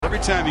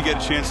Every time you get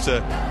a chance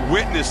to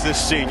witness this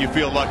scene, you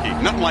feel lucky.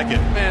 Nothing like it.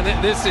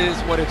 Man, this is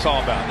what it's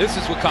all about. This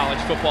is what college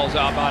football is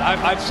all about.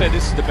 I've said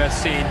this is the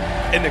best scene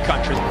in the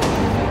country.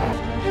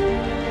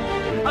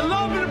 I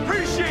love and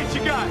appreciate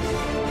you guys.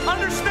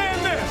 Understand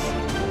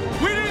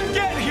this. We didn't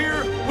get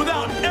here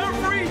without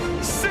every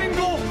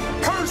single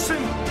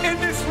person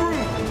in this room.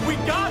 We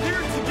got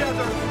here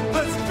together.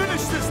 Let's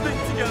finish this thing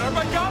together.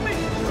 Everybody got me?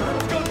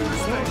 Let's go do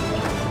this thing.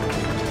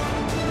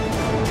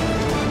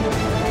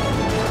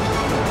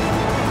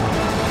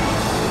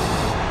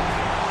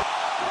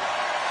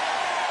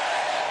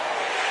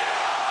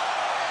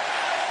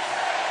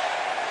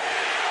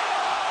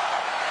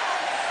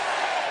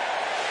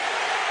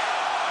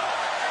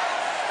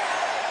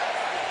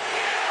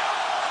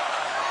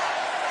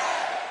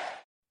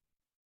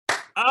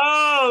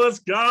 Let's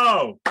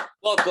go.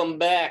 Welcome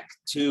back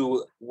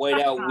to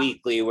Whiteout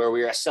Weekly, where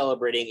we are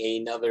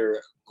celebrating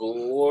another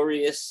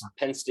glorious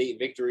Penn State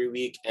victory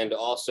week, and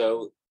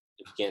also,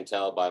 if you can't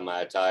tell by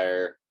my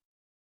attire,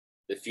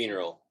 the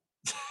funeral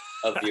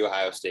of the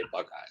Ohio State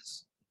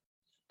Buckeyes.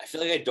 I feel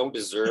like I don't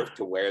deserve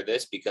to wear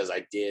this because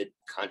I did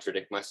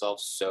contradict myself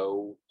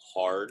so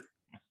hard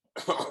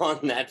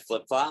on that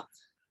flip-flop.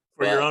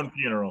 For your own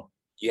funeral.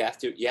 You have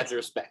to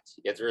respect.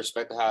 You have to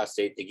respect Ohio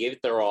State. They gave it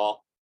their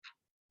all.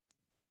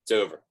 It's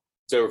over.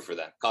 It's over for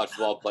them. College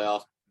football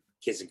playoff,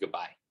 kiss it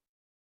goodbye.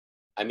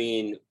 I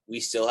mean, we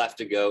still have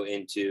to go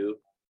into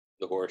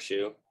the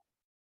horseshoe,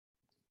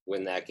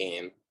 win that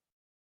game.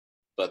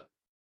 But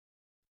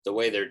the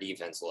way their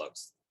defense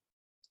looks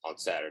on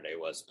Saturday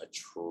was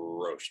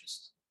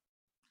atrocious.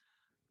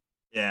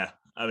 Yeah.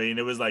 I mean,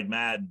 it was like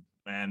mad,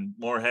 man.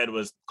 Moorhead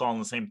was calling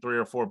the same 3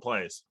 or 4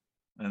 plays.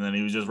 And then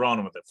he was just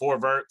rolling with it. 4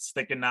 verts,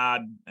 stick and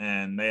nod,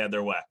 and they had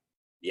their way.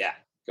 Yeah.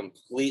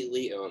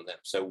 Completely owned them.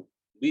 So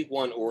week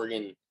 1,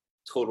 Oregon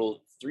totaled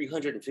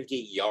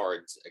 358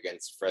 yards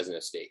against Fresno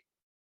State.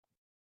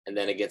 And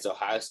then against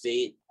Ohio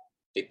State,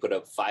 they put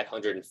up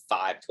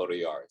 505 total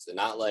yards. And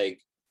not like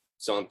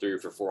someone threw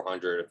for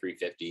 400 or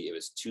 350. It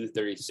was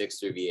 236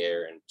 through the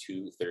air and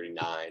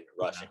 239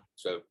 rushing.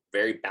 So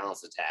very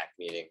balanced attack,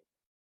 meaning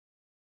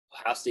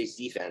Ohio State's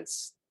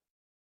defense,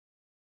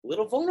 a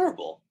little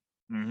vulnerable.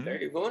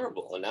 Very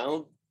vulnerable. And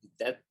now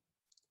that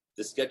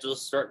the schedule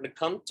is starting to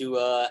come to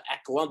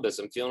at Columbus,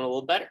 I'm feeling a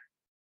little better.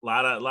 A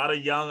lot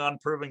of young,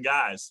 unproven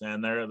guys,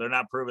 and they're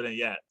not proving it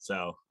yet.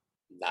 So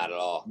not at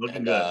all.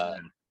 Looking good.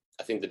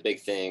 I think the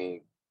big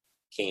thing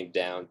came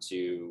down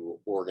to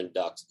Oregon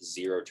Ducks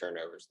 0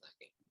 turnovers in that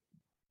game.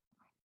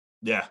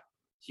 Yeah,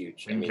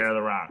 huge. Taking care of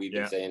the rock. We've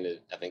been saying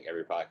it. I think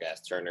every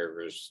podcast,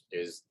 turnovers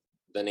is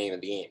the name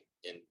of the game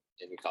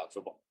in college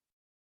football.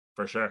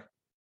 For sure.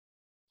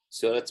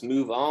 So let's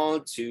move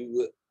on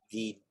to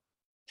the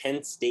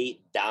Penn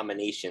State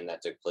domination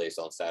that took place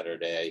on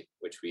Saturday,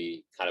 which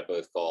we kind of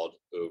both called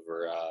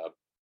over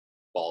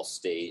Ball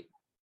State.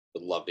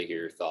 Would love to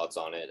hear your thoughts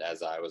on it,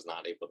 as I was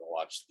not able to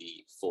watch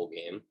the full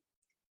game.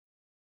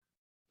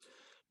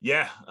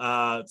 Yeah,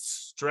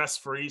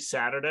 stress-free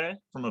Saturday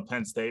from a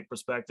Penn State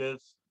perspective.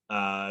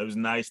 It was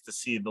nice to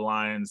see the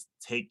Lions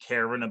take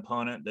care of an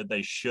opponent that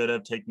they should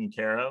have taken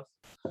care of.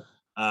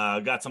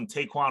 Got some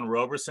Taquan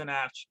Roberson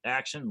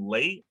action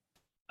late.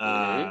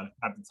 Got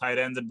the tight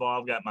ends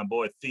involved. Got my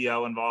boy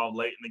Theo involved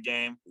late in the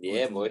game.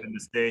 Yeah, boy.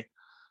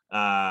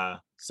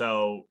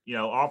 So,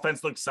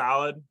 offense looked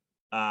solid.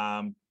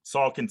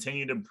 Saw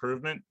continued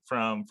improvement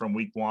from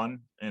week 1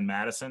 in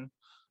Madison,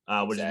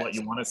 which is what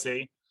you want to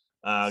see.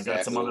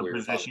 Got some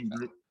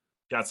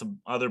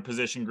other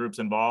position groups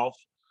involved.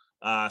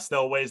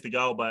 Still ways to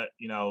go, but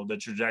the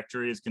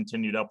trajectory has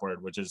continued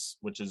upward, which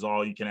is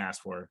all you can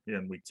ask for here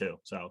in week 2.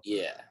 So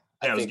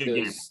I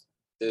think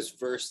those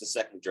first and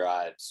second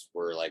drives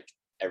were like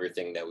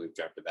everything that we've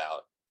dreamt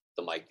about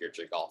the Mike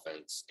Yurchik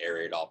offense, air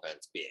raid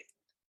offense being.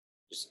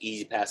 Just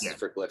easy passes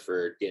for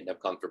Clifford, getting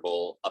up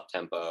comfortable, up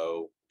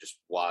tempo, just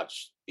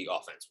watch the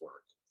offense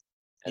work.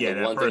 And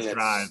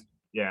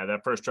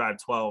that first drive,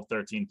 12,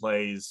 13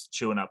 plays,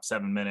 chewing up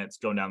 7 minutes,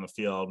 going down the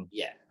field,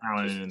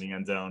 pounding in the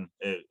end zone.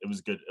 It was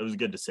good. It was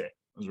good to see.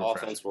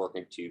 Offense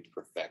working to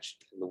perfection.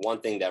 And the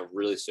one thing that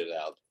really stood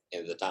out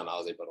at the time I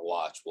was able to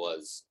watch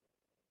was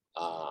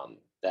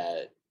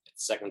that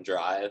second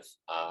drive,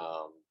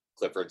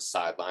 Clifford's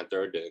sideline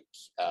throw to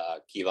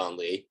Kevon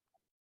Lee.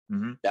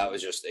 That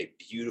was just a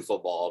beautiful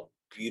ball,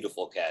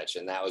 beautiful catch.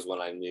 And that was when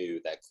I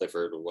knew that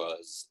Clifford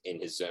was in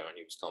his zone.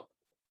 He was comfortable.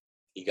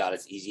 He got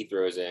his easy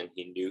throws in.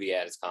 He knew he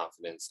had his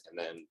confidence. And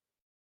then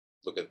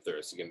look at the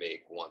throws he can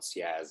make once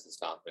he has his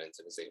confidence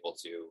and is able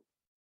to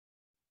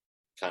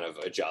kind of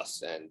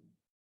adjust and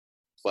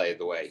play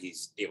the way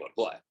he's able to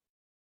play.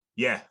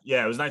 Yeah,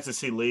 it was nice to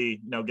see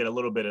Lee, get a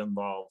little bit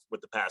involved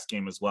with the pass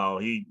game as well.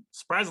 He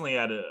surprisingly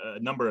had a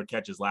number of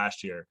catches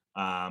last year,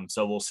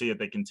 so we'll see if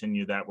they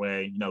continue that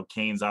way.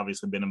 Kane's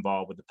obviously been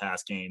involved with the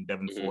pass game.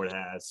 Devin Ford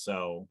has,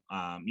 so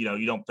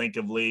you don't think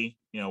of Lee,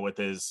 with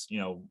his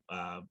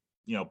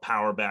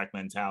power back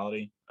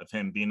mentality of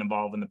him being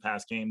involved in the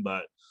pass game,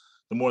 but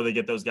the more they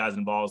get those guys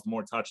involved, the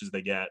more touches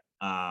they get.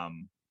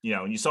 And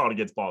you saw it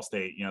against Ball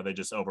State. They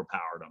just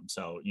overpowered them.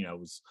 So it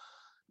was.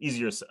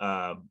 easier.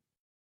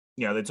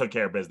 They took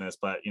care of business,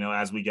 but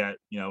as we get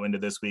into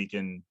this week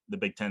and the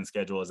Big Ten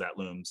schedule as that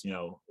looms,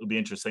 it'll be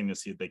interesting to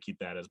see if they keep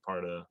that as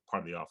part of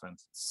the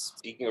offense.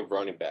 Speaking of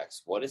running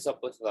backs, what is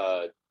up with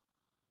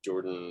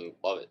Jordan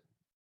Lovett?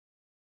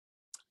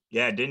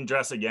 Yeah, didn't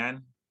dress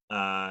again.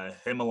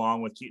 Him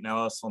along with Keaton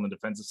Ellis on the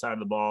defensive side of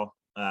the ball.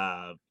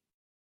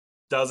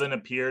 Doesn't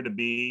appear to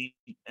be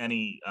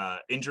any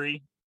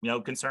injury,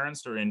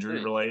 concerns or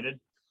injury related.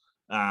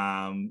 You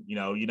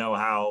know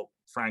how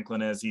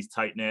Franklin is. He's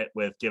tight knit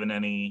with giving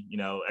any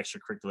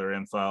extracurricular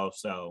info.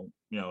 So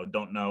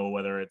don't know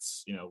whether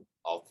it's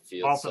off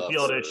the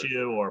field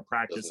issue or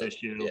practice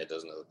issue. Yeah,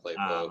 doesn't know the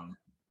playbook.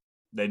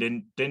 They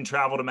didn't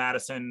travel to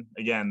Madison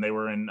again. They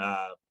were in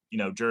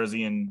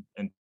jersey and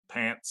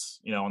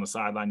pants, on the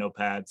sideline, no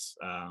pads.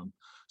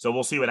 So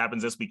we'll see what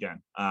happens this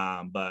weekend.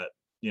 But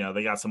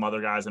they got some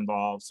other guys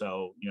involved,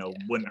 so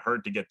wouldn't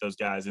hurt to get those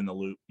guys in the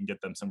loop and get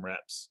them some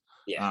reps.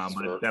 Yeah,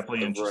 but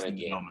definitely interesting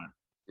development.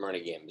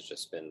 Running game has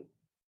just been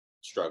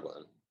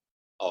struggling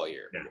all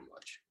year, pretty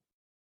much.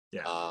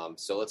 Yeah.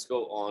 So let's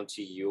go on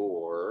to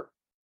your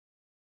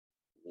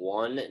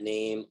one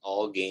name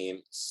all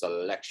game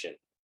selection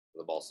for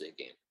the Ball State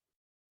game.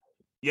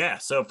 Yeah.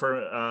 So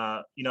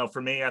for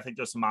me, I think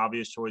there's some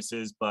obvious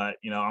choices, but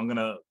I'm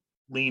gonna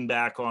lean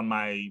back on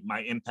my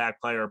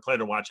impact player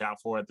to watch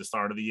out for at the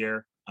start of the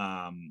year.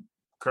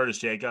 Curtis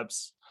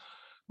Jacobs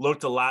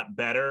looked a lot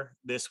better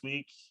this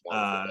week.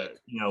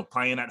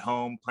 Playing at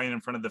home, playing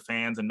in front of the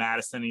fans in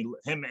Madison.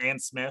 Him and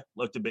Smith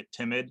looked a bit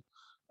timid.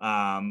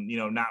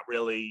 Not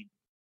really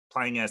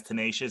playing as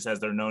tenacious as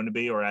they're known to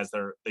be, or as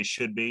they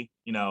should be.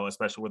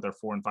 Especially with their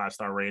 4 and 5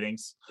 star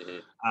ratings.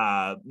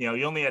 Mm-hmm.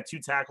 He only had 2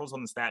 tackles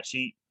on the stat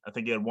sheet. I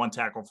think he had 1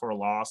 tackle for a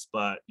loss,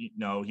 but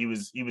he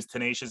was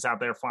tenacious out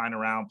there, flying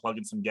around,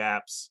 plugging some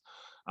gaps.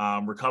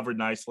 Recovered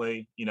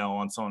nicely,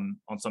 on some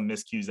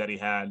miscues that he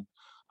had.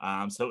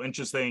 So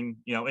interesting,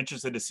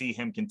 interested to see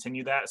him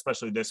continue that,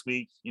 especially this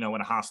week, in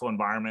a hostile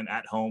environment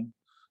at home.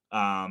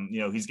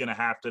 He's going to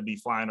have to be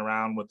flying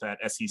around with that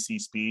SEC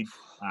speed.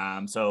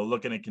 So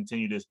looking to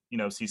continue to,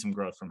 see some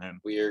growth from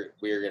him. We're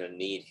going to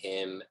need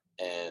him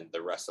and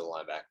the rest of the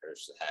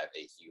linebackers to have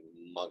a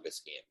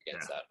humongous game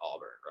against that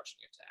Auburn rushing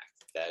attack.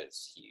 That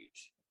is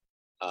huge.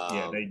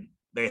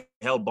 They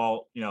held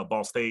Ball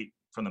State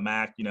from the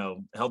MAC,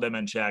 held them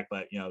in check,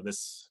 but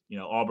this,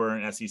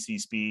 Auburn, SEC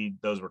speed,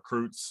 those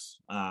recruits,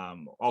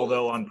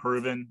 although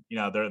unproven,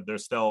 they're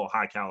still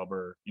high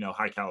caliber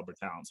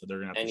talent. So they're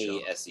gonna have to show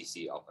any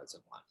SEC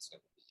offensive line is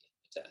going to be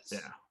a test.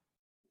 Yeah.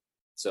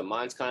 So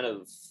mine's kind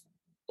of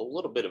a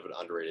little bit of an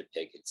underrated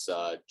pick. It's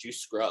Juice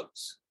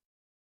Scruggs,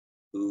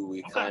 who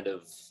we kind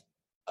of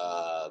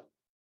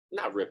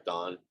not ripped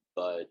on,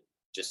 but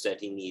just said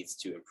he needs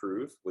to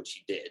improve, which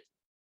he did.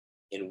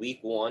 In week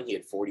 1, he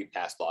had 40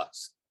 pass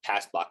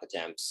block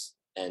attempts,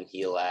 and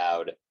he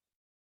allowed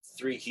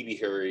 3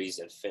 QB hurries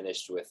and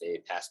finished with a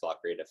pass block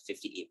rate of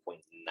 58.9,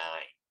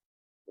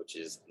 which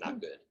is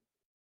not good.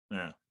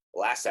 Yeah.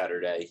 Last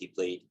Saturday, he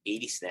played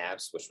 80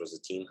 snaps, which was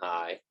a team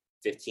high,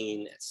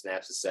 15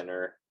 snaps at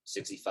center,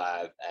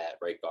 65 at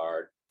right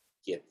guard.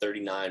 He had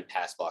 39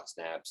 pass block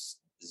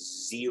snaps,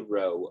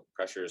 0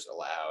 pressures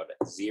allowed,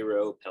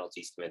 0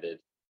 penalties committed,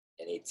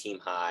 and a team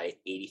high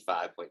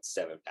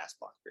 85.7 pass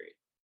block grade.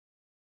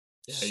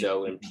 Yeah,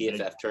 so in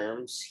PFF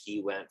terms,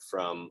 he went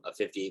from a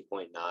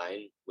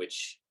 58.9,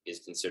 which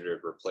is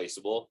considered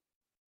replaceable,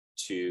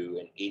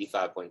 to an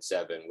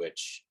 85.7,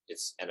 which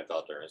it's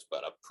NFL terms,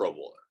 but a Pro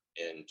Bowler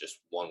in just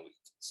 1 week.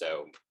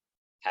 So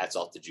hats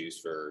off to Juice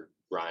for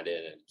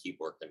grinding and keep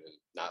working and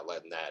not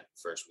letting that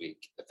first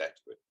week affect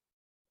you.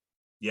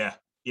 Yeah,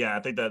 I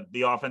think that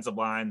the offensive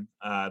line,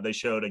 they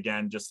showed,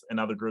 again, just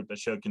another group that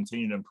showed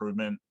continued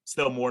improvement.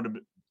 Still more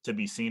to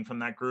be seen from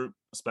that group,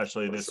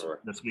 especially this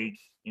week.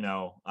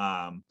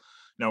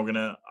 We're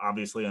gonna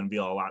obviously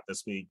unveil a lot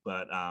this week,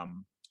 but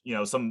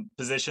some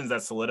positions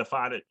that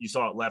solidified it. You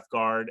saw at left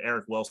guard,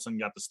 Eric Wilson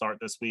got the start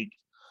this week.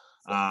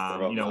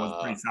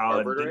 Was pretty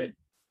solid.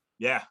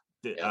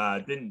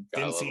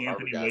 Didn't see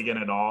Anthony Wiggin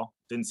at all.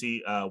 Didn't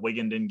see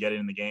Wiggin didn't get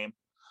in the game.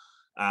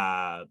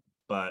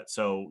 But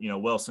so,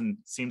 Wilson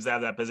seems to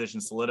have that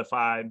position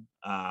solidified.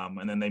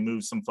 And then they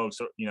moved some folks,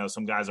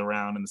 some guys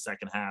around in the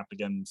second half to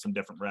get some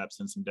different reps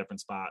in some different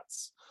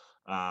spots.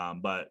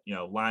 But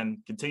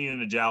line continuing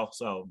to gel.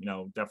 So,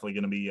 definitely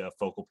going to be a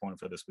focal point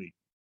for this week.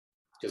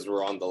 Because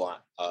we're on the line,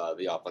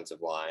 the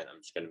offensive line,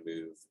 I'm just going to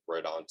move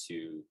right on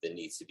to the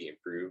needs to be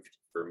improved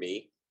for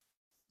me.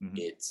 Mm-hmm.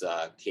 It's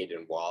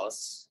Caden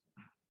Wallace.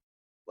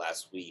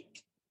 Last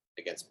week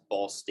against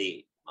Ball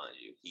State, mind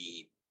you,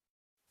 he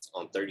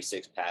on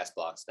 36 pass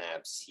block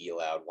snaps, he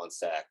allowed 1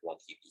 sack, 1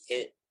 QB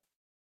hit.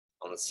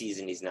 On the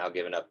season, he's now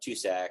given up 2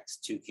 sacks,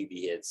 2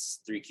 QB hits,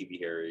 3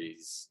 QB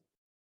hurries.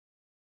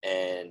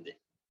 And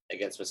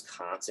against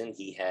Wisconsin,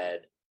 he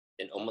had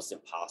an almost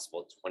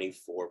impossible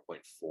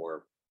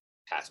 24.4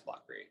 pass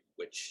block rate,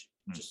 which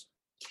just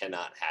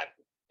cannot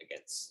happen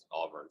against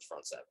Auburn's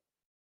front seven.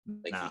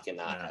 He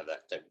cannot have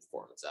that type of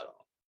performance at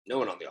all. No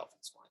one on the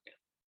offensive line can.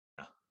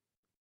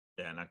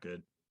 Yeah, not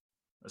good.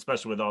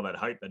 especially with all that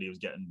hype that he was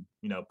getting,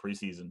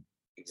 preseason.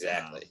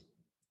 Exactly.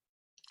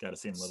 Got to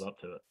see him live up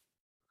to it.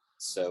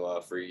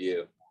 So for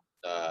you,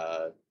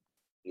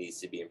 needs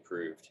to be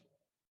improved.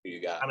 Who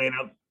you got? I mean,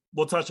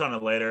 we'll touch on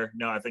it later.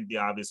 No, I think the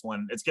obvious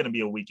one, it's going to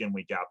be a week in,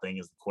 week out thing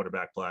is the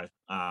quarterback play.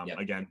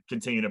 Again,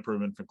 continued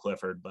improvement for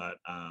Clifford, but,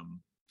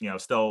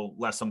 still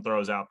left some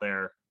throws out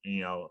there.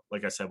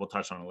 Like I said, we'll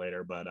touch on it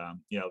later, but,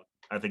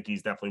 I think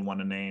he's definitely one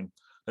to name.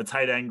 The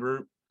tight end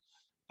group,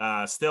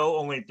 still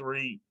only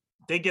 3.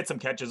 Did get some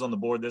catches on the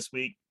board this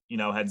week.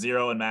 Had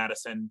 0 in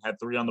Madison, had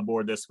 3 on the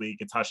board this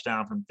week, a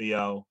touchdown from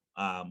Theo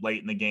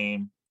late in the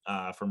game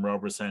from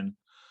Roberson.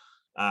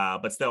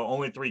 But still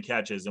only 3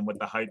 catches. And with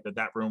the hype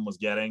that room was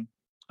getting,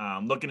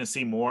 looking to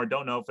see more.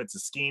 Don't know if it's a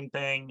scheme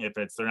thing, if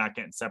they're not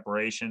getting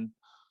separation,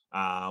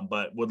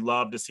 but would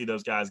love to see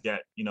those guys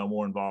get,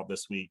 more involved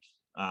this week,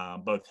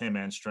 both him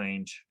and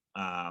Strange,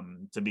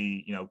 to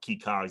be, key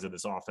cogs of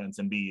this offense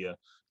and be a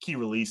key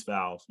release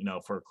valve,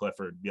 for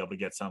Clifford, be able to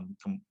get some,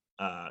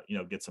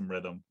 get some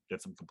rhythm,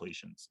 get some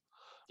completions.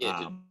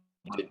 Yeah.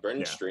 Did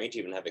Brendan Strange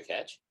even have a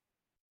catch?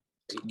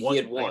 He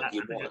had one.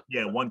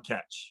 Yeah, 1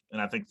 catch.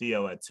 And I think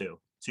Theo had 2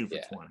 for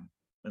 20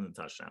 and the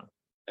touchdown.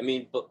 I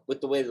mean, but with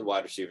the way the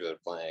wide receivers are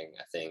playing,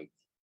 I think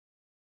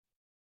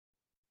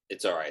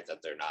it's all right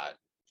that they're not,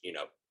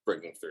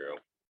 breaking through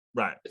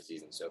the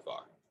season so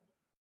far.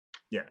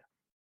 Yeah.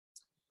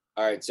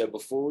 All right. So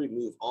before we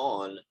move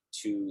on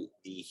to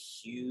the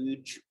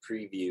huge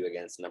preview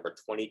against number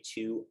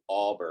 22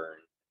 Auburn,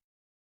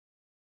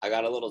 I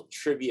got a little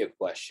trivia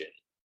question.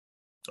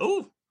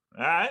 Oh,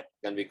 all right.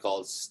 It's going to be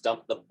called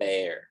Stump the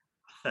Bear,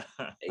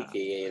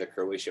 a.k.a. the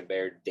Croatian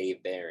Bear,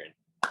 Dave Barron.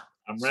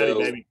 I'm ready,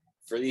 baby.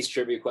 For these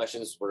trivia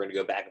questions, we're going to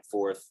go back and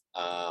forth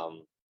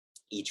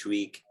each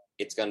week.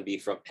 It's going to be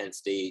from Penn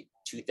State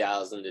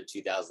 2000 to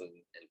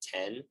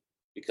 2010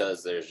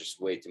 because there's just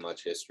way too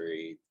much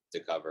history to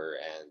cover,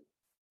 and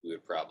we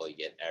would probably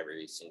get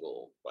every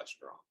single question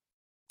wrong.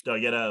 Do I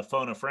get a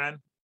phone a friend?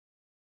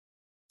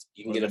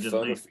 You can get a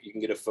phone. You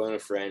can get a phone a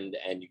friend,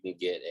 and you can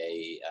get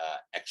a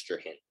extra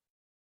hint.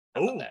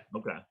 Oh,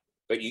 okay.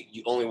 But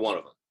you only one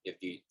of them. If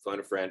you phone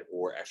a friend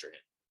or extra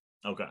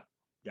hint. Okay,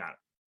 got it.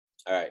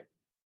 All right.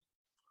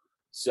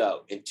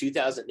 So in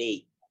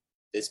 2008,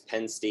 this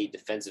Penn State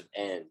defensive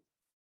end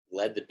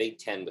led the Big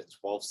Ten with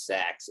 12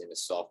 sacks in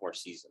his sophomore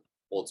season,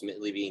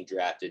 ultimately being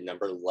drafted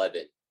number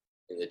 11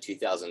 in the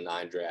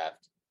 2009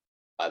 draft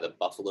by the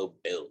Buffalo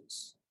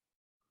Bills.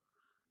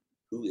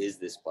 Who is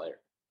this player?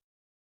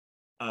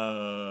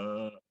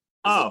 I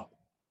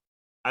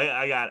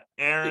got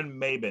Aaron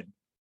Mabin.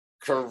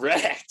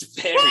 Correct.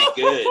 Very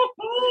good.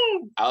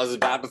 I was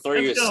about to throw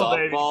you a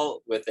softball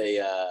with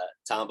a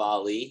Tom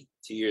Ali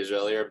 2 years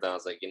earlier, but I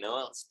was like, you know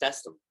what? Let's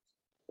test him.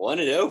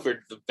 1-0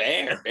 for the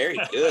Bear. Very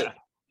good.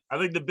 I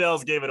think the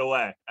Bills gave it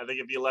away. I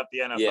think if you left the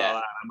NFL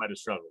out, I might have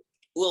struggled.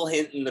 A little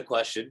hint in the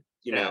question,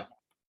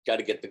 got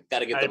to get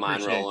the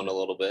mind rolling a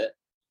little bit.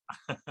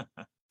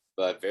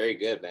 But very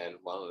good, man.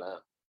 Well done.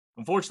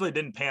 Unfortunately, it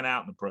didn't pan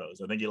out in the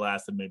pros. I think he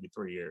lasted maybe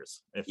 3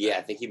 years. I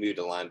think he moved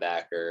to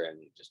linebacker and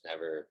just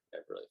never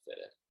really fit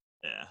it.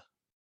 Yeah.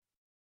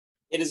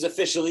 It is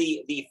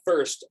officially the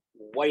first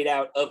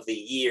whiteout of the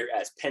year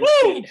as Penn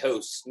State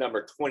hosts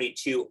number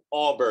 22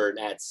 Auburn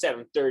at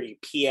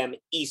 7:30 p.m.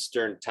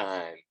 Eastern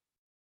time.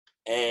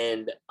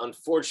 And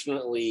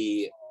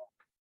unfortunately,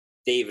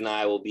 Dave and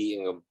I will be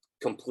in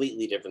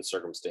completely different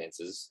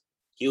circumstances.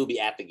 He will be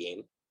at the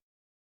game.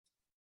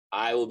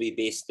 I will be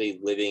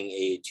basically living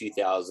a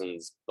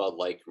 2000s Bud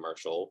Light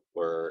commercial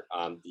where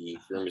I'm the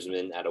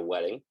groomsman at a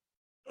wedding.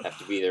 I have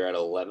to be there at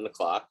 11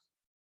 o'clock.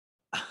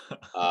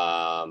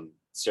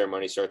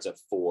 Ceremony starts at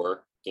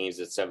 4, games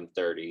at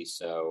 7:30.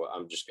 So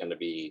I'm just going to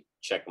be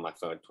checking my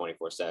phone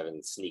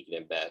 24/7, sneaking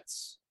in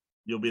bets.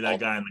 You'll be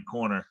that guy in the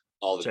corner.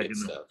 All the checking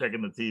good stuff.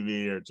 Checking the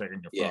TV or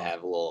checking your phone. Yeah,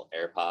 have a little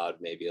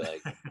AirPod maybe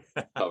like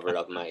covered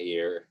up my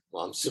ear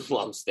while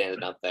I'm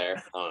standing up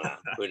there. I don't know.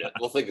 Who knows?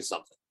 We'll think of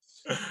something.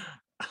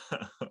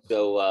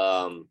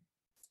 So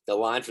the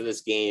line for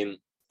this game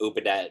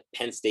opened at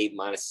Penn State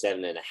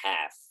 -7.5,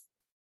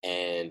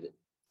 and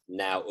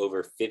now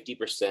over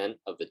 50%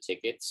 of the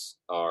tickets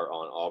are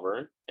on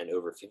Auburn, and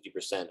over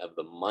 50% of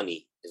the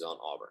money is on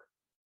Auburn.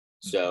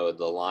 So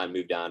the line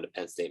moved down to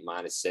Penn State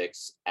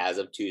 -6 as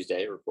of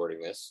Tuesday,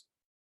 recording this.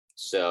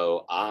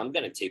 So I'm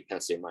gonna take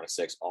Penn State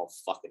 -6 all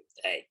fucking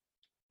day.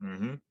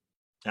 Mm-hmm.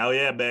 Hell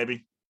yeah,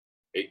 baby.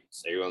 Hey,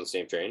 so you're on the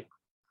same train?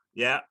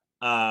 Yeah.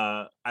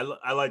 I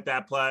like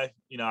that play.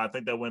 I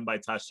think they'll win by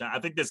touchdown. I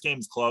think this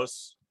game's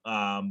close.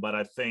 But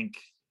I think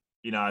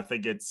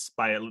it's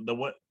by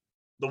the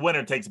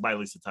winner takes it by at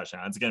least a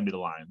touchdown. It's going to be the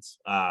Lions.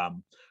 I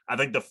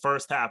think the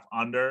first half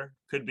under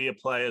could be a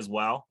play as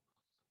well.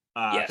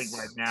 Yes. I think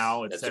right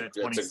now it's set at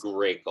 20. That's a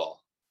great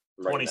call.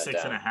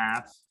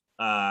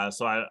 26.5.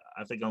 So I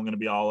think I'm going to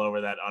be all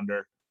over that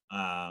under,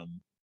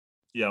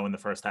 in the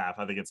first half.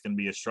 I think it's going to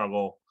be a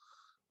struggle.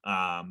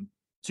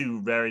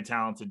 Two very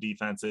talented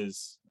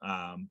defenses,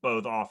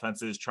 both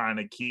offenses trying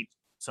to keep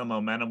some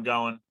momentum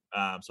going.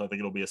 So I think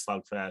it'll be a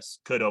slugfest.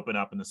 Could open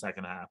up in the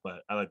second half,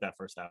 but I like that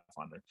first half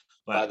under.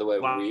 But By the way,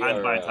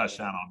 Lions by a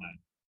touchdown all day.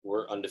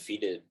 We're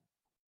undefeated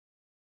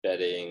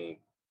betting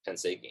Penn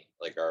State game,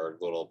 like our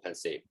little Penn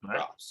State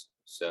props.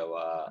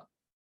 So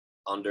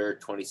under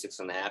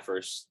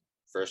 26.5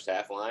 first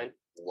half line,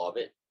 love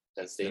it.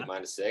 Penn State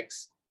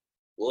 -6,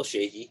 a little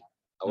shaky.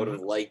 I would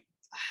have liked.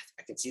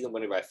 I can see them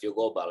winning by a field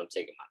goal, but I'm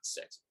taking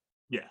 -6.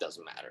 Yeah, it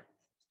doesn't matter.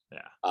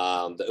 Yeah.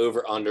 The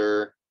over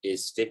under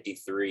is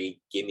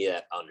 53. Give me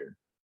that under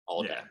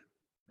all day.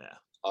 Yeah.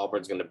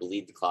 Auburn's going to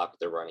bleed the clock with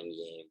their running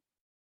game.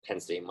 Penn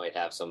State might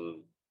have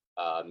some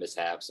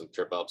mishaps, some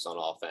trip ups on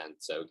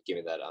offense. So give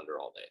me that under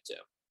all day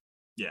too.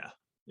 Yeah.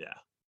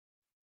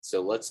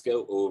 So let's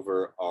go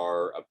over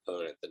our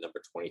opponent, the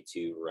number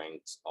 22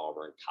 ranked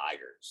Auburn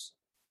Tigers.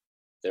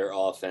 Their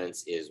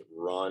offense is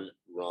run,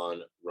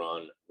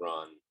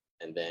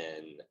 and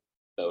then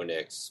Bo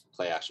Nix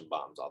play action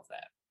bombs off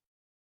that.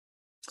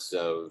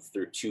 So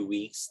through 2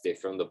 weeks, they've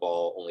thrown the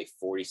ball only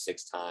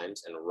 46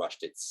 times and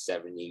rushed it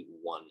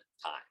 71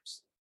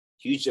 times.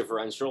 Huge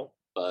differential,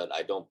 but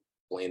I don't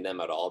blame them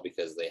at all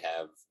because they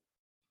have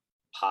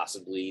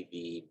possibly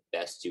the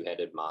best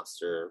two-headed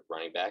monster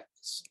running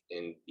backs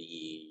in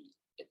the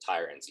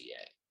entire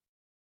NCAA.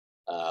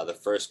 The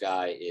first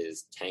guy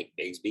is Tank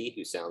Bigsby,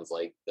 who sounds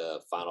like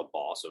the final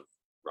boss of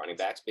running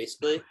backs,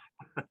 basically.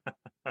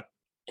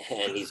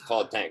 And he's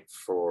called Tank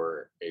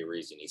for a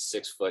reason. He's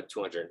 6 foot,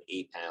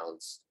 208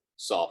 pounds,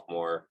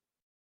 sophomore.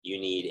 You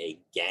need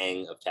a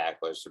gang of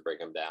tacklers to break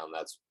him down.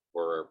 That's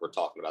where we're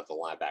talking about the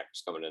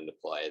linebackers coming into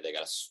play. They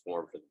got to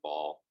swarm for the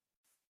ball.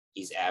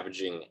 He's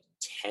averaging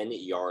 10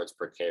 yards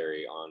per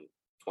carry on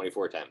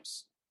 24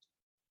 attempts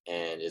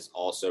and is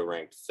also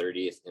ranked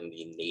 30th in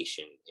the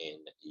nation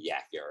in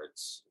yak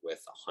yards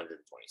with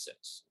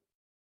 126.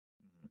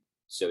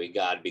 So you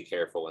got to be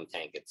careful when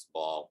Tank gets the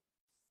ball.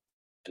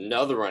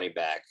 Another running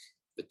back,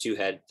 the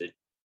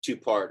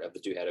two-part of the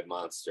two-headed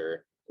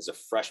monster, is a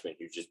freshman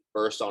who just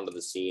burst onto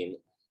the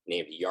scene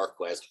named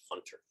Yarquez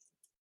Hunter.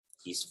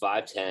 He's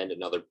 5'10",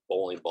 another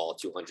bowling ball,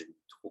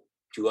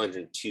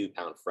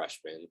 202-pound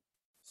freshman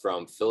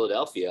from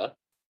Philadelphia,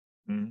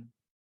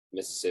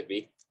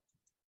 Mississippi.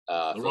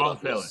 Wrong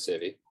Philly.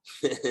 Mississippi.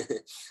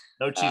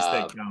 No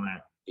cheesesteak down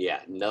there.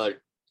 Yeah,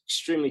 another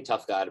extremely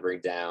tough guy to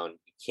bring down. You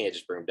can't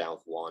just bring him down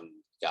with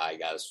one guy. You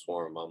got to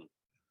swarm him.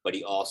 But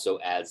he also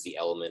adds the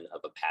element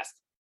of a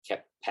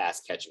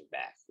pass catching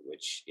back,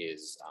 which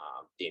is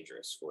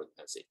dangerous for the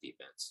Penn State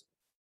defense.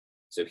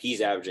 So he's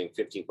averaging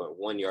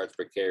 15.1 yards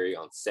per carry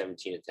on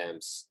 17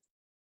 attempts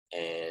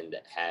and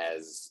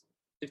has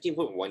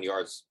 15.1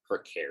 yards per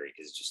carry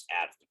is just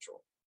out of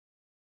control.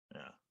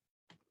 Yeah.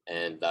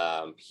 And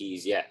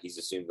he's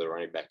assumed the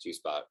running back 2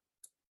 spot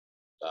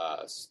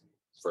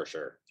for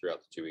sure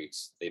throughout the 2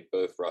 weeks. They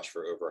both rushed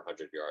for over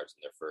 100 yards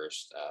in their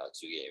first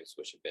 2 games,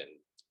 which have been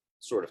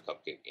sort of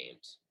cupcake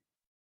games.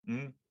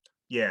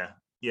 Yeah.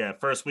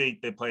 First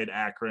week they played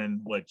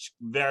Akron, which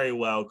very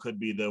well could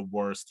be the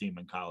worst team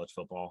in college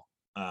football.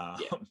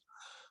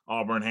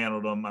 Auburn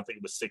handled them. I think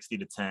it was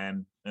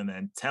 60-10, and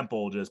then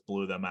Temple just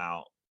blew them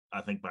out. I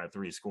think by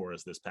 3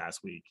 scores this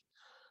past week.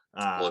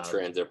 We'll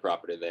trend their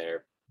property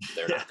there.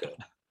 They're not good.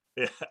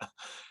 Yeah.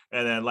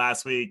 And then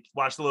last week,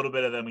 watched a little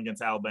bit of them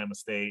against Alabama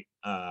State.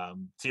 To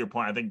your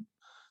point, I think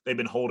they've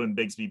been holding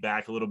Bigsby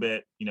back a little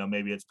bit.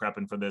 Maybe it's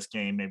prepping for this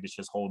game. Maybe it's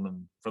just holding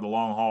him for the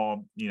long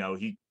haul.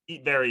 He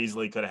very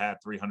easily could have had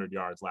 300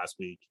 yards last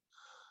week.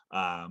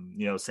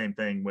 Same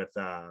thing with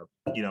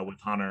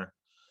Hunter.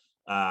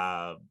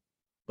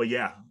 But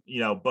yeah,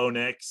 Bo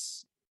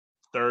Nix,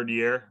 third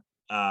year.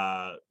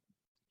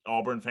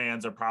 Auburn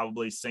fans are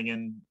probably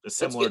singing a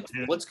similar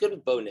tune. What's good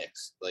with Bo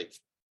Nix? Like,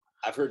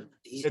 I've heard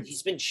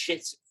he's been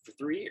shit for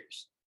 3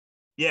 years.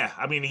 Yeah,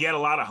 I mean, he had a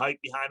lot of hype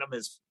behind him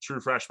his true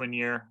freshman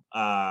year,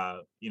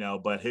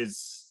 but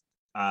his,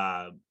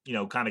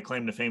 kind of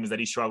claim to fame is that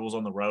he struggles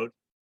on the road.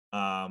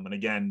 And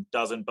again,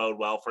 doesn't bode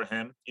well for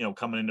him,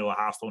 coming into a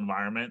hostile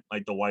environment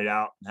like the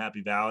Whiteout in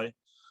Happy Valley.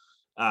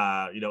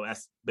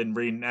 Been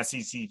reading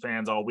SEC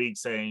fans all week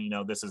saying,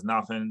 this is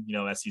nothing,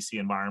 SEC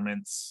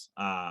environments,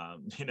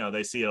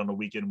 they see it on a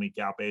week in, week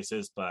out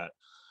basis, but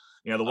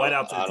the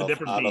Whiteout's it's a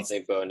different beast. I don't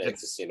think Bo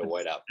Nix has seen a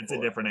Whiteout before. It's a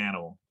different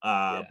animal.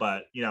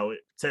 But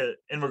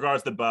in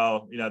regards to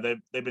Bo,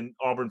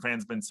 Auburn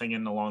fans been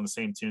singing along the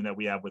same tune that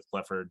we have with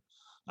Clifford.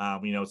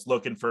 It's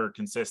looking for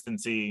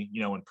consistency,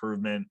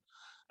 improvement.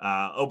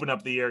 Opened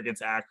up the year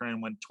against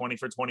Akron, went 20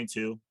 for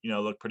 22,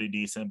 looked pretty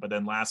decent. But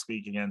then last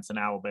week against an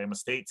Alabama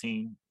State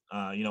team,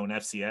 an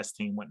FCS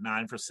team, went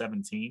 9 for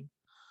 17,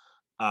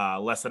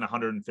 less than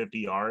 150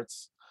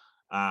 yards.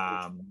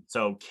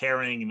 So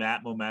carrying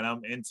that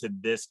momentum into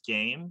this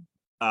game,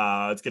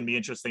 it's going to be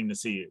interesting to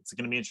see. It's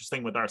going to be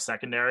interesting with our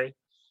secondary.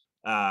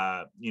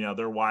 They're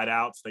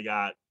wideouts. They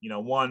got,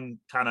 one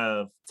kind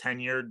of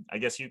tenured, I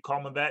guess you'd call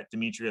him a vet,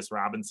 Demetrius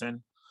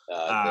Robinson,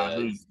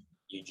 who's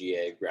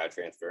UGA grad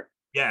transfer.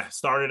 Yeah,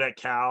 started at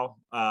Cal,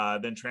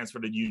 then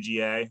transferred to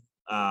UGA.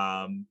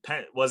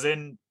 Was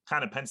in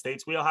kind of Penn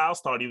State's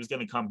wheelhouse, thought he was going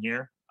to come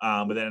here,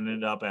 but then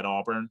ended up at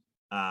Auburn.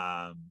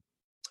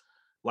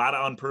 lot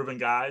of unproven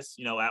guys,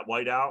 at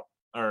Whiteout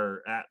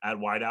or at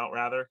Whiteout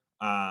rather.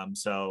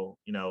 So,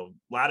 a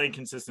lot of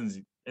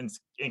inconsistencies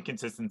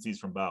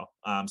from Bo.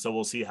 So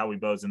we'll see how he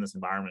bows in this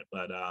environment,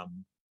 but,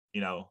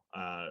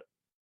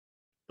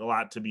 a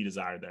lot to be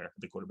desired there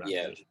for the quarterback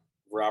position.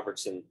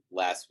 Robertson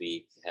last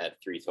week had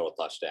 3 total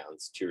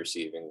touchdowns, 2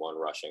 receiving, 1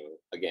 rushing,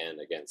 again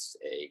against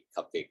a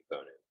cupcake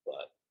opponent.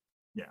 But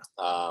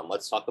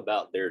let's talk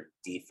about their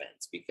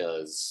defense,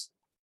 because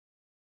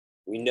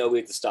we know we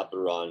have to stop the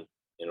run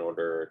in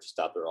order to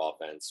stop their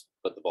offense,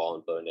 put the ball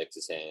in Bo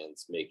Nix's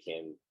hands, make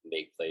him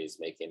make plays,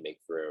 make him make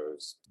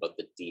throws. But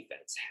the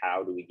defense,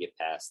 how do we get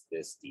past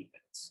this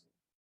defense?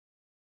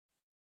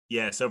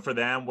 Yeah, so for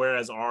them,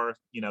 whereas our,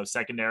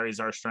 secondary is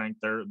our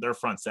strength, their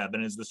front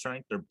seven is the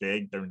strength. They're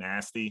big, they're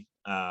nasty.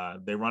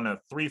 They run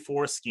a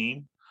 3-4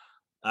 scheme,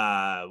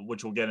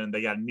 which we'll get in.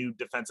 They got a new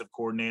defensive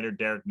coordinator,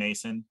 Derek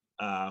Mason,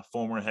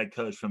 former head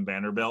coach from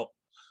Vanderbilt,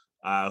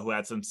 who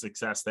had some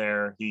success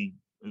there. He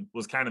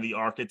was kind of the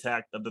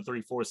architect of the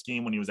 3-4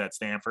 scheme when he was at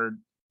Stanford.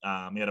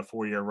 He had a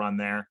 4-year run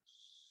there.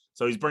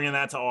 So he's bringing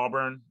that to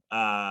Auburn.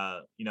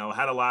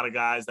 Had a lot of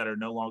guys that are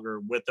no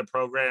longer with the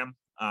program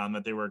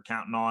that they were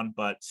counting on,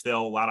 but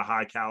still a lot of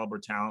high caliber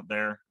talent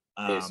there.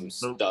 Some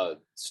stud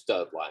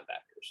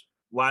linebackers.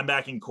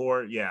 Linebacking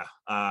core, yeah.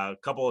 A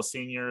couple of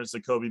seniors,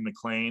 Jacoby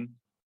McLean.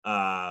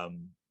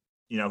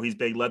 He's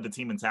big, led the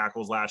team in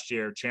tackles last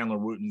year. Chandler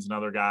Wooten's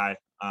another guy.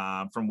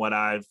 From what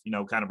I've,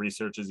 kind of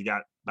researched, is he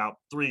got about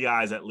 3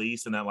 guys at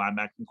least in that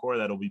linebacking core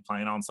that'll be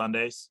playing on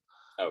Sundays.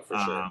 Oh, for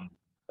sure.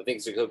 I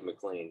think Jacoby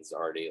McLean's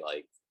already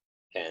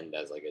penned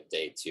as a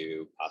day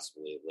 2,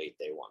 possibly a late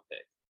day 1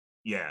 pick.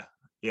 Yeah.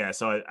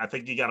 So I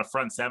think you got a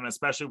front seven,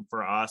 especially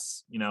for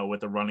us, with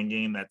the running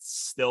game that's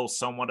still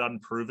somewhat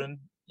unproven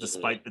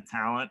despite the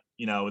talent.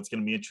 It's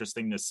going to be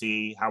interesting to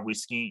see how we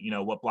scheme,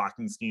 what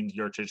blocking schemes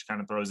Yurcich kind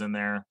of throws in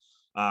there,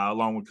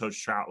 along with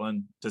Coach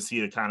Troutland, to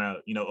see to kind of,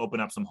 open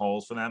up some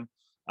holes for them,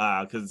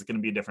 because it's going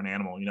to be a different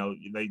animal.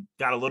 They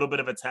got a little bit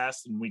of a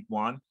test in week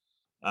 1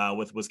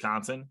 with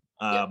Wisconsin.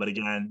 But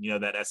again,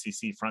 that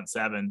SEC front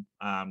seven,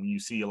 you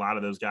see a lot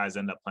of those guys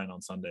end up playing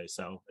on Sunday.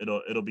 So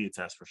it'll be a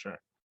test for sure.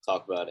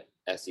 Talk about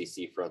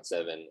SEC front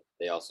seven.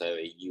 They also have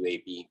a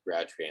UAB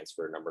grad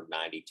transfer, number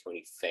 90,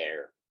 Tony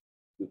Fair,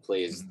 who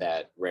plays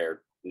that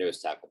rare nose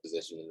tackle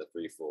position in the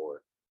 3-4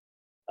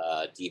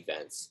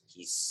 defense.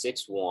 He's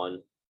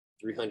 6'1",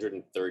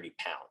 330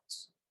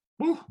 pounds.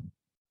 Woo.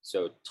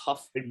 So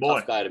tough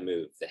guy to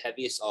move. The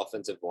heaviest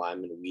offensive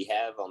lineman we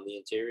have on the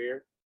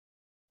interior.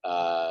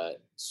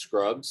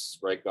 Scruggs,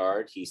 right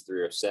guard, he's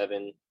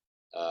 307.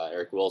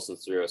 Eric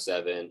Wilson's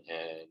 307,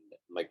 and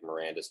Mike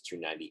Miranda's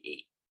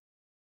 298.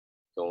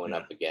 Going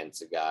up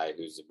against a guy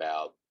who's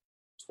about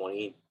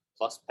 20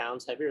 plus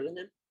pounds heavier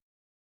than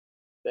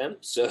them.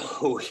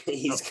 So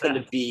he's going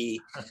to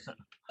be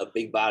a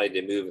big body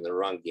to move in the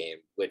run game,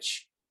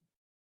 which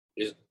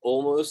is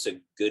almost a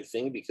good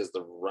thing because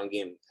the run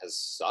game has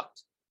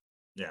sucked.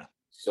 Yeah.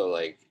 So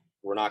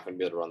we're not going to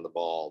be able to run the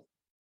ball.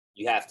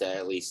 You have to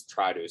at least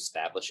try to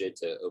establish it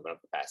to open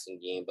up the passing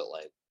game, but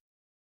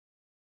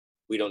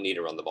we don't need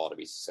to run the ball to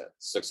be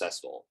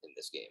successful in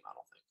this game, I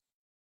don't think.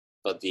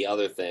 But the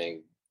other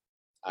thing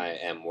I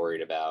am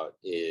worried about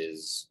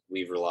is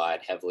we've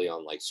relied heavily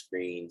on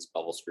screens,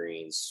 bubble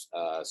screens,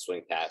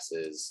 swing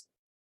passes,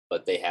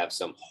 but they have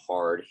some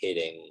hard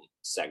hitting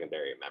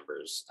secondary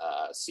members.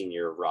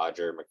 Senior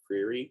Roger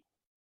McCreary,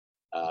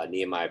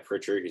 Nehemiah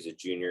Pritchard, who's a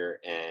junior,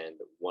 and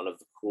one of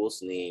the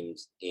coolest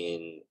names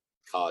in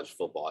college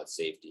football at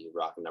safety,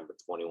 rocking number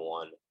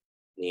 21,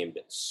 named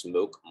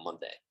Smoke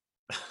Monday.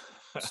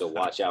 So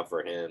watch out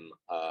for him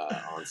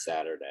on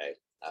Saturday.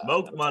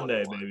 Smoke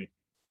Monday, 21. Baby.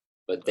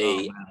 But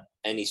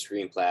any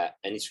screen pass,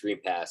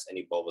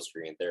 any bubble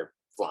screen, they're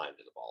flying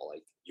to the ball.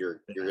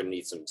 You're going to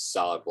need some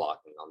solid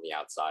blocking on the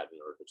outside in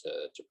order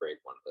to break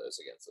one of those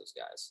against those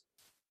guys.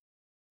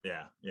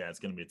 Yeah, it's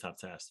going to be a tough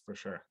test for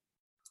sure.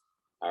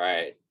 All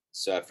right.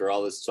 So after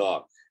all this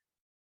talk,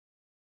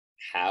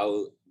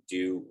 how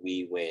do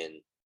we win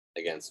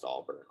against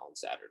Auburn on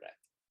Saturday?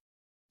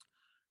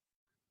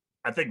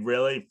 I think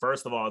really,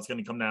 first of all, it's going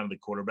to come down to the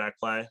quarterback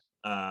play.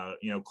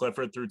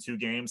 Clifford through 2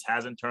 games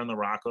hasn't turned the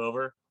rock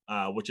over,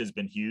 which has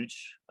been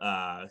huge.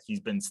 He's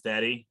been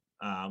steady.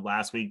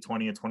 Last week,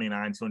 20 of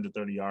 29,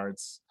 230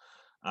 yards.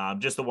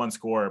 Just the 1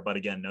 score, but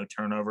again, no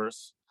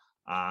turnovers.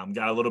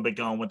 Got a little bit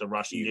going with the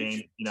rushing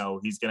game.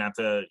 He's going to have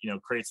to,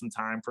 create some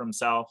time for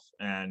himself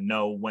and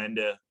know when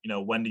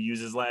to use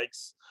his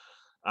legs.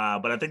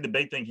 But I think the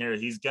big thing here,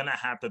 he's going to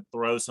have to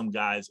throw some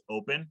guys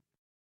open.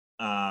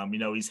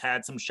 He's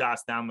had some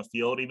shots down the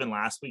field, even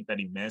last week that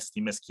he missed.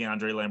 He missed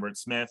Keandre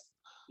Lambert-Smith.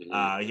 He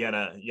had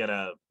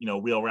a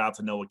wheel route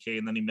to Noah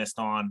Kane that he missed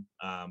on.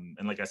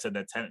 And like I said,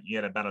 he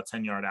had about a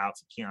 10-yard out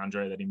to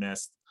Keandre that he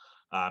missed.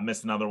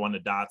 Missed another one to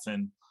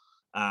Dotson.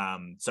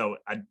 So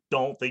I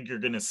don't think you're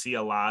going to see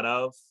a lot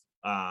of,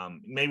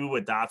 maybe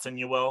with Dotson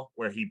you will,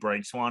 where he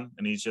breaks one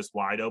and he's just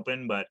wide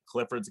open, but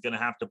Clifford's going to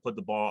have to put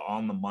the ball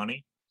on the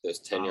money. Those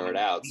 10-yard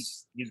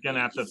outs. He's going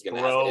to have to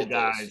throw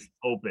guys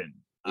open,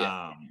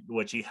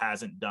 which he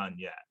hasn't done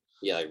yet.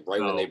 Yeah,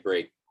 like when they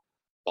break,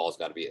 ball's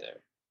got to be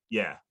there.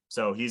 Yeah,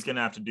 so he's going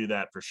to have to do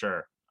that for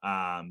sure.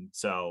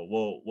 So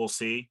we'll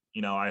see.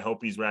 I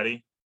hope he's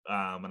ready,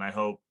 and I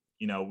hope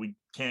we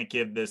can't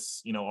give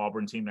this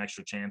Auburn team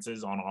extra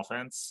chances on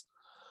offense.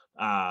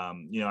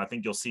 I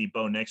think you'll see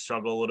Bo Nix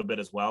struggle a little bit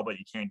as well, but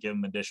you can't give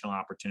him additional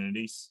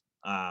opportunities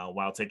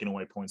while taking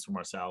away points from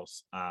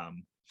ourselves.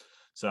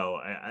 So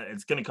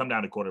it's going to come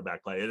down to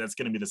quarterback play. That's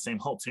going to be the same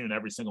whole tune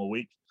every single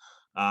week.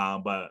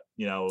 But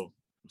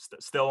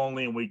still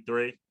only in week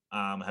 3.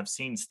 Have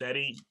seen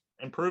steady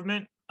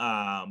improvement.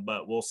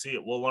 But we'll see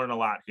it. We'll learn a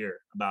lot here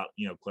about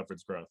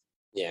Clifford's growth.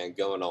 Yeah, and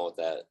going on with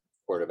that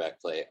quarterback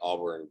play,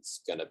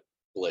 Auburn's gonna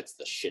blitz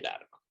the shit out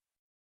of him.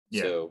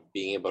 Yeah. So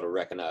being able to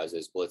recognize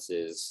those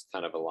blitzes,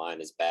 kind of align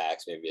his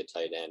backs, maybe a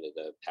tight end in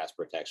the pass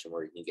protection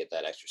where you can get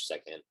that extra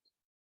second,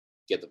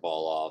 get the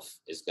ball off,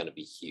 is going to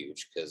be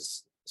huge,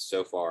 because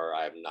so far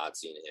I have not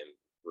seen him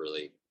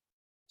really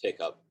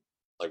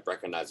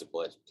recognize a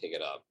blitz, pick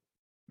it up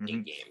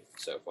in game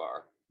so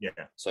far. Yeah.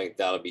 So I think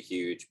that'll be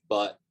huge.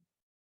 But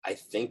I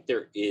think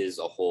there is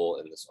a hole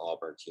in this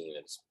Auburn team.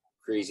 And as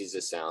crazy as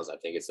it sounds, I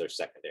think it's their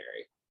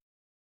secondary.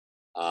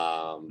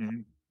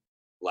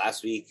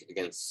 Last week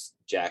against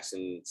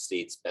Jackson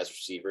State's best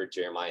receiver,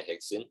 Jeremiah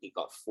Hickson, he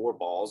got 4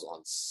 balls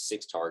on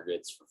 6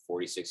 targets for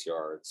 46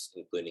 yards,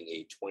 including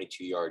a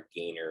 22-yard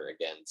gainer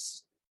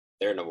against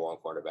their number 1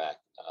 cornerback,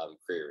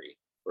 Creary,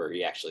 where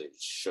he actually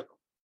shook him.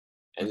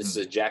 And this is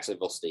a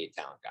Jacksonville State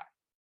talent guy.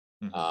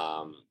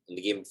 In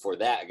the game before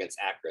that against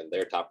Akron,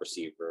 their top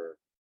receiver,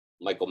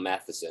 Michael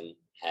Matheson,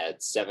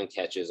 had 7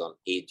 catches on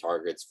 8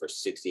 targets for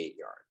 68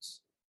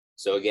 yards.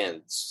 So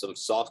again, some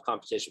soft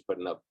competition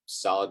putting up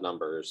solid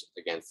numbers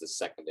against the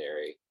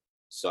secondary.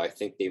 So I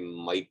think they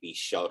might be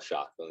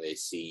shell-shocked when they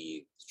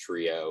see the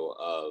trio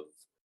of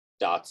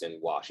Dotson,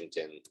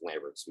 Washington,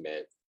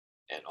 Lambert-Smith,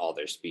 and all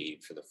their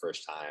speed for the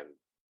first time,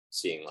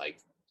 seeing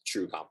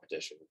true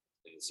competition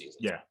in the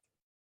season.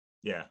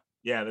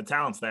 Yeah, the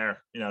talent's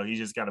there. He's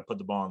just got to put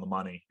the ball on the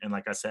money. And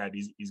like I said,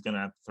 he's going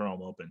to have to throw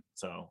him open.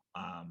 So,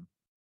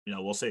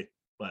 we'll see.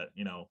 But,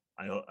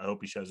 I hope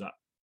he shows up.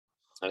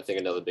 I think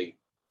another big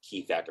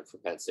key factor for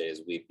Penn State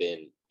is we've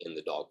been in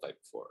the dogfight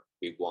before.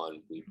 We've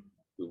won. We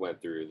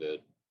went through the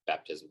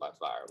baptism by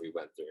fire. We've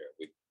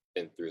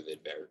been through the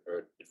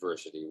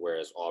adversity,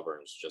 whereas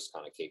Auburn's just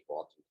kind of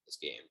cakewalked into this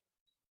game.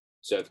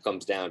 So if it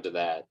comes down to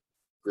that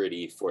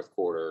gritty fourth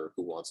quarter,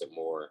 who wants it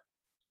more,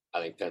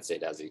 I think Penn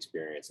State has the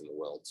experience and the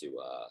will to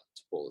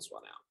pull this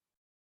one out.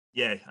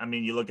 Yeah, I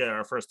mean, you look at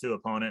our first 2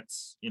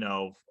 opponents.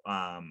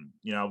 I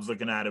was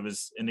looking at it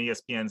was an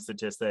ESPN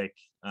statistic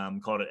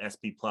called it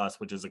SP Plus,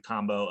 which is a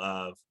combo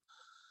of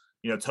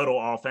total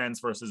offense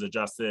versus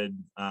adjusted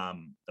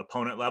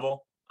opponent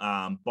level.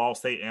 Ball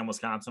State and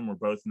Wisconsin were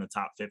both in the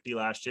top 50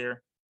 last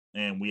year,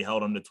 and we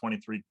held them to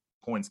 23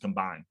 points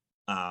combined.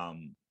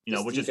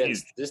 Which is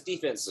huge. This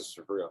defense is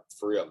for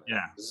real. Man.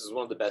 Yeah, this is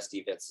one of the best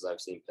defenses I've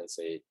seen Penn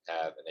State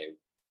have in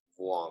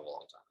a long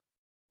time.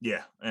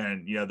 Yeah,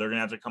 and they're gonna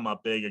have to come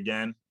up big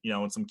again,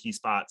 in some key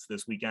spots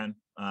this weekend.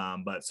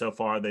 But so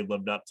far they've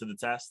lived up to the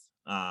test.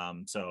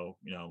 So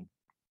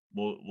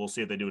we'll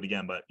see if they do it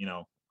again. But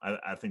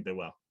I think they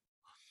will.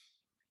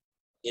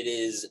 It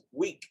is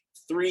week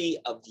 3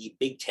 of the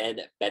Big Ten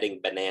betting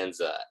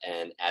bonanza,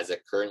 and as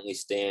it currently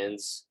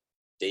stands,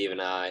 Dave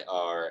and I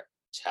are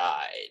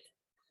tied.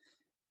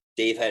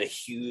 Dave had a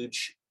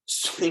huge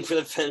swing for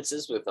the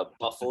fences with a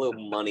Buffalo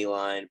money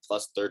line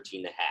plus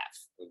 13.5.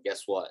 And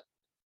guess what?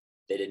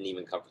 They didn't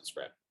even cover the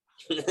spread.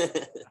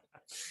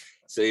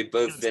 So we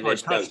both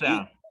finished.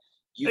 Touchdown.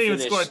 You they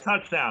finished, even scored a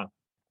touchdown.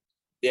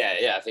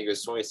 Yeah. I think it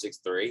was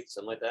 26-3,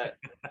 something like that.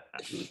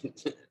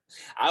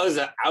 I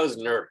was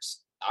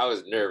nervous. I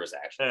was nervous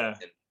actually. Yeah.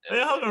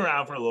 They hung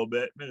around for a little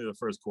bit, maybe the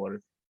first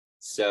quarter.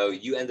 So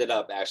you ended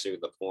up actually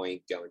with a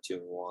point going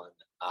 2-1.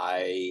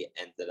 I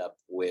ended up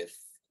with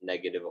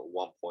negative at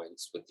 1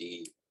 point with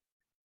the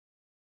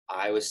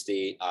Iowa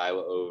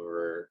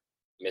over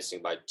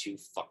missing by 2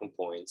 fucking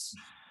points.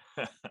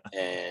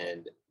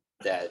 And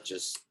that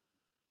just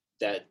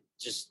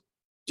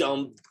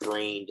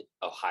dumb-brained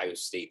Ohio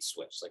State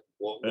switch.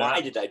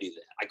 Why did I do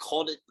that? I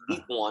called it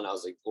week 1. I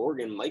was like,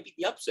 Oregon might be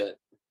the upset.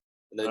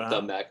 And then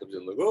dumb Matt comes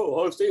in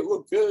Ohio State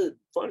looked good.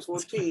 Finals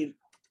 14.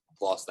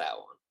 Lost that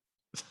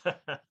one.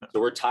 So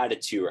we're tied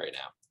at 2 right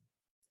now.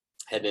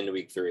 Heading into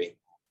week 3.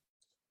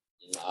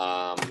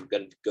 I'm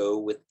going to go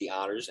with the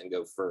honors and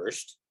go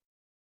first.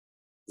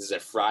 This is a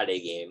Friday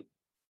game.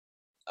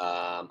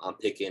 I'm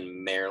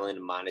picking Maryland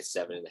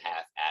 -7.5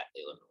 at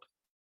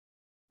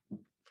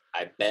Illinois.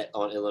 I bet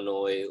on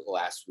Illinois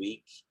last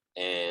week,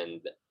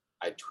 and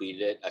I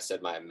tweeted it. I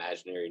said my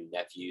imaginary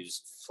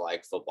nephew's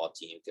flag football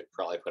team could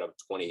probably put up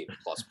 20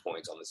 plus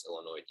points on this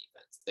Illinois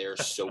defense. They're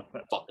so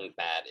fucking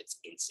bad. It's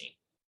insane.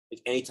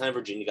 Anytime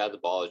Virginia got the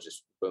ball, it's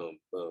just boom,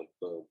 boom,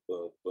 boom,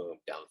 boom, boom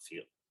down the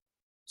field.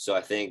 So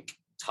I think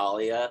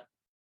Talia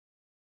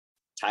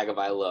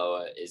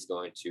Tagovailoa is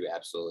going to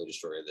absolutely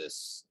destroy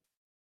this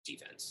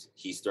defense.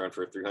 He's thrown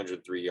for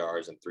 303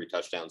 yards and 3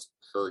 touchdowns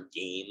per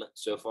game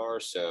so far.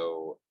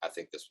 So I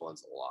think this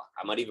one's a lock.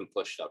 I might even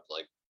push it up to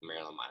like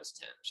Maryland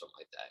 -10 or something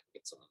like that.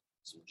 Get some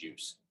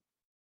juice.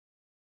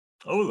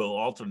 Oh, the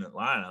alternate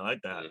line. I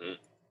like that. Mm-hmm.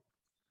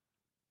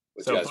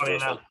 So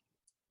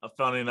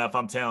funny enough,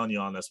 I'm telling you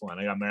on this one.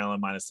 I got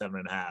Maryland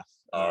 -7.5.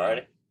 All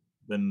right.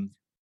 Been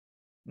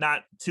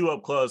not too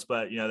up close,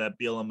 but that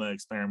Bielema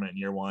experiment in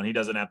year one, he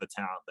doesn't have the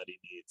talent that he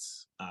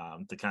needs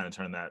to kind of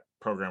turn that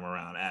program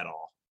around at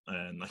all.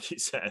 And like you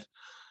said,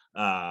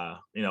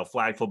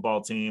 flag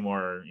football team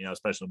or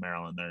especially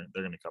Maryland,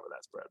 they're going to cover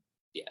that spread.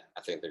 Yeah,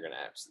 I think they're going to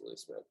absolutely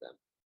spread them.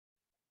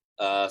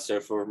 So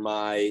for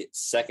my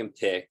second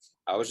pick,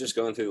 I was just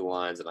going through the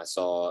lines and I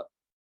saw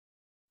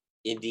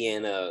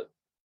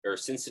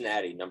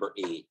Cincinnati, number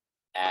 8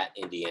 at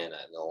Indiana,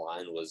 and the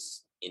line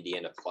was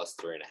Indiana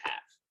 +3.5.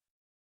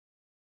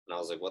 And I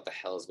was like, what the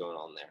hell is going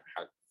on there?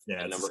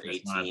 Number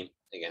 8 team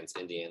against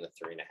Indiana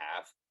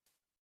 3.5.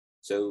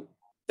 So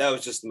that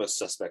was just the most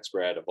suspect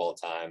spread of all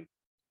time.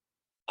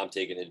 I'm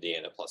taking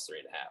Indiana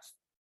 +3.5.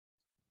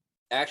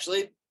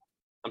 Actually,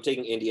 I'm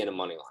taking Indiana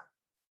money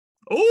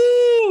line.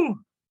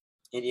 Ooh!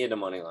 Indiana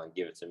money line,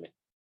 give it to me.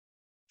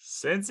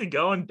 Cincy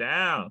going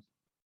down.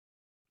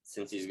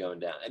 Cincy's going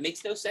down. It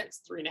makes no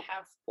sense.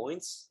 3.5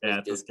 points.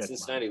 Yeah, did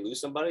Cincinnati lose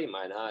somebody? Am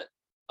I not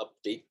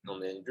update on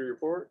the injury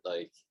report?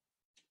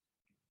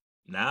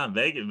 Nah,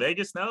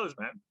 Vegas knows,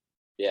 man.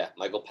 Yeah,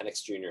 Michael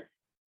Penix Jr.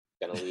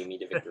 gonna lead me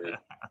to victory.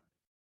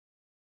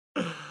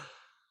 All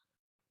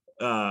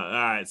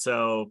right.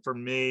 So for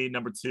me,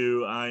 number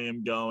 2,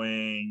 I'm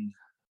going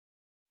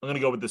to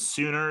go with the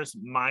Sooners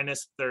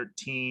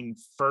 -13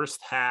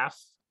 first half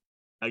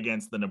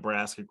against the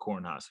Nebraska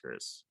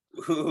Cornhuskers.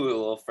 Ooh, a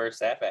little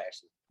first half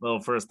action.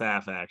 Little first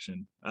half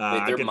action.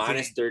 Wait, they're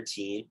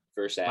 -13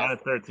 first half.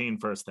 -13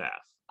 first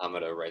half. I'm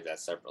gonna write that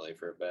separately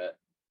for a bet.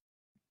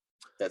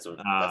 That's a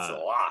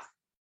lot.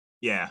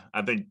 Yeah,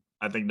 I think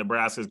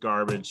Nebraska's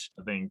garbage.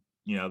 I think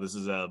this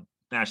is a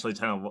nationally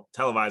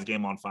televised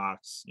game on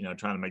Fox.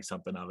 Trying to make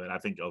something of it. I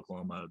think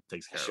Oklahoma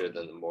takes care of it. I should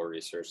have done more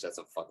research. That's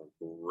a fucking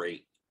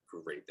great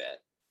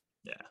bet.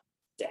 Yeah.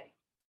 Dang.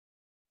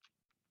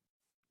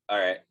 All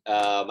right.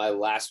 My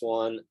last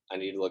one. I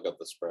need to look up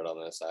the spread on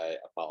this. I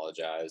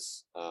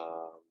apologize.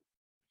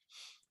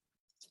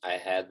 I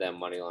had that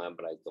money line,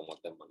 but I don't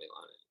want that money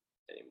line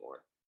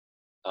anymore.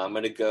 I'm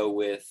going to go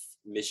with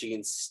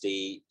Michigan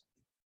State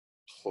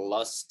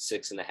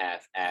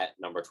 +6.5 at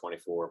number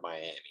 24,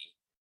 Miami.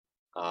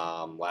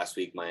 Last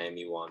week,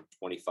 Miami won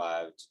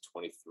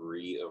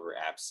 25-23 over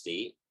App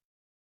State.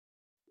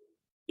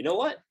 You know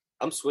what?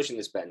 I'm switching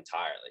this bet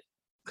entirely.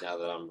 Now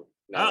that I'm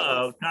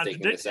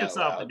thinking this out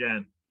loud.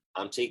 Again.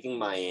 I'm taking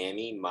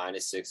Miami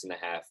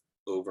 -6.5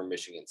 over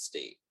Michigan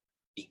State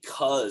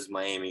because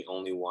Miami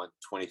only won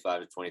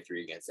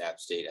 25-23 against App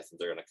State. I think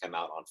they're going to come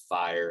out on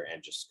fire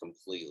and just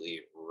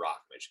completely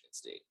rock Michigan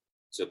State.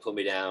 So put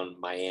me down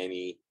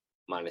Miami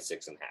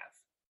 -6.5.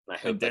 And I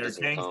hope Derek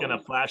King's going to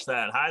flash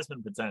that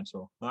Heisman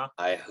potential, huh?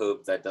 I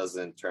hope that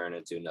doesn't turn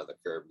into another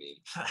curb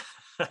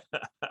meme.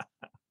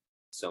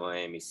 So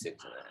Miami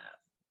 6.5.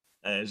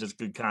 It's just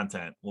good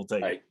content. We'll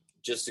take it.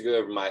 Just to go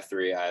over my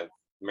 3, I have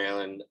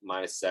Maryland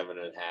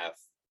 -7.5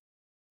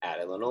 at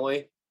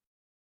Illinois.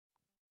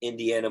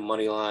 Indiana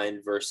money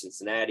line versus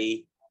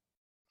Cincinnati,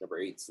 number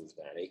 8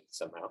 Cincinnati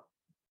somehow,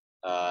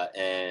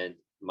 and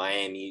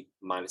Miami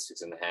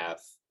 -6.5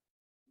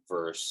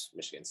 versus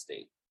Michigan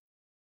State.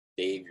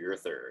 Dave, you're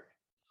third.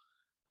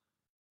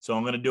 So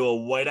I'm going to do a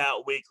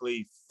Whiteout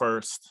Weekly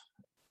first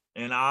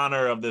in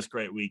honor of this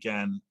great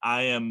weekend.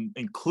 I am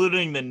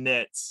including the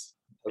Knits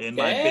in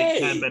my Big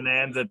Ten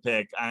Bonanza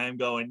pick. I am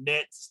going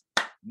Knits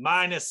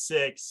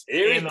 -6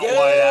 in the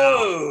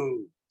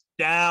Whiteout.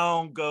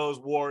 Down goes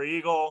War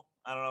Eagle.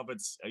 I don't know if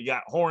it's you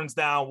got horns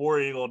down, War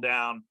Eagle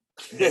down.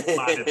 Knits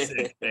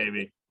 -6,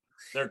 baby.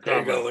 They're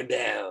going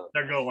down.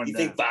 They're going down. You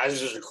think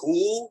visors are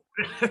cool?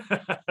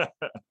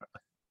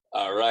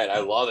 All right.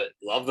 I love it.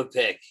 Love the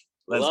pick.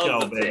 Let's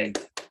go, baby.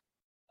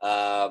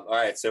 All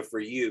right. So for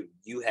you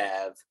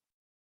have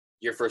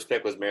your first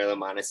pick was Maryland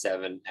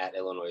 -7 at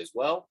Illinois as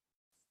well.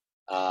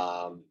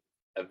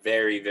 A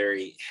very,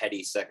 very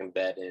heady second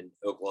bet in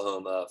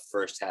Oklahoma,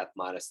 first half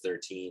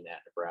 -13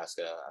 at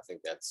Nebraska. I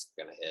think that's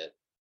going to hit.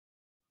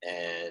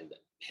 And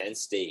Penn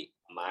State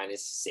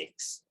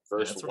 -6.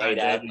 First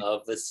whiteout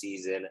of the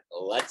season.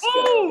 Let's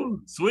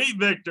go. Sweet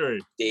victory.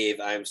 Dave,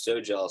 I am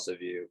so jealous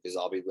of you because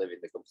I'll be living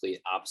the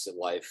complete opposite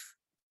life,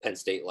 Penn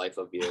State life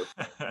of you.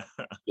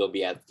 You'll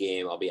be at the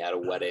game. I'll be at a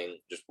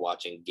wedding just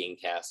watching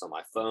Gamecast on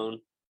my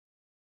phone.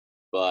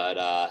 But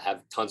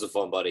have tons of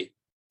fun, buddy.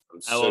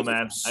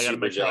 Man. I gotta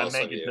make sure I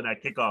make it to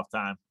that kickoff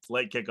time. It's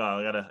late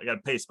kickoff. I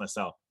gotta pace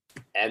myself.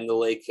 And the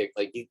late kick,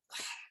 you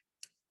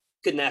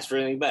couldn't ask for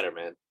anything better,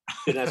 man.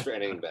 Couldn't ask for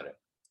anything better.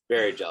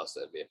 Very jealous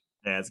of you.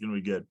 Yeah, it's gonna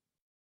be good.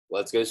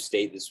 Let's go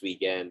State this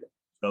weekend.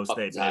 Go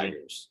State,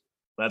 baby.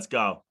 Let's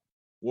go.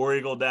 War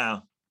Eagle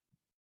down.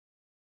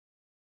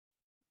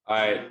 All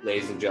right,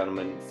 ladies and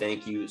gentlemen,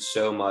 thank you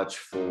so much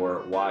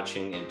for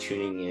watching and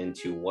tuning in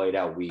to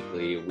Whiteout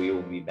Weekly. We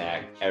will be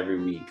back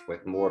every week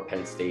with more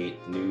Penn State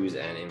news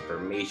and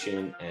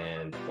information.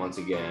 And once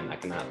again, I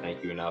cannot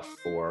thank you enough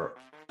for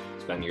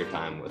spending your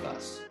time with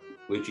us.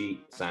 Lucci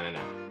signing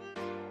out.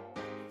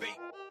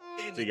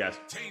 See you guys.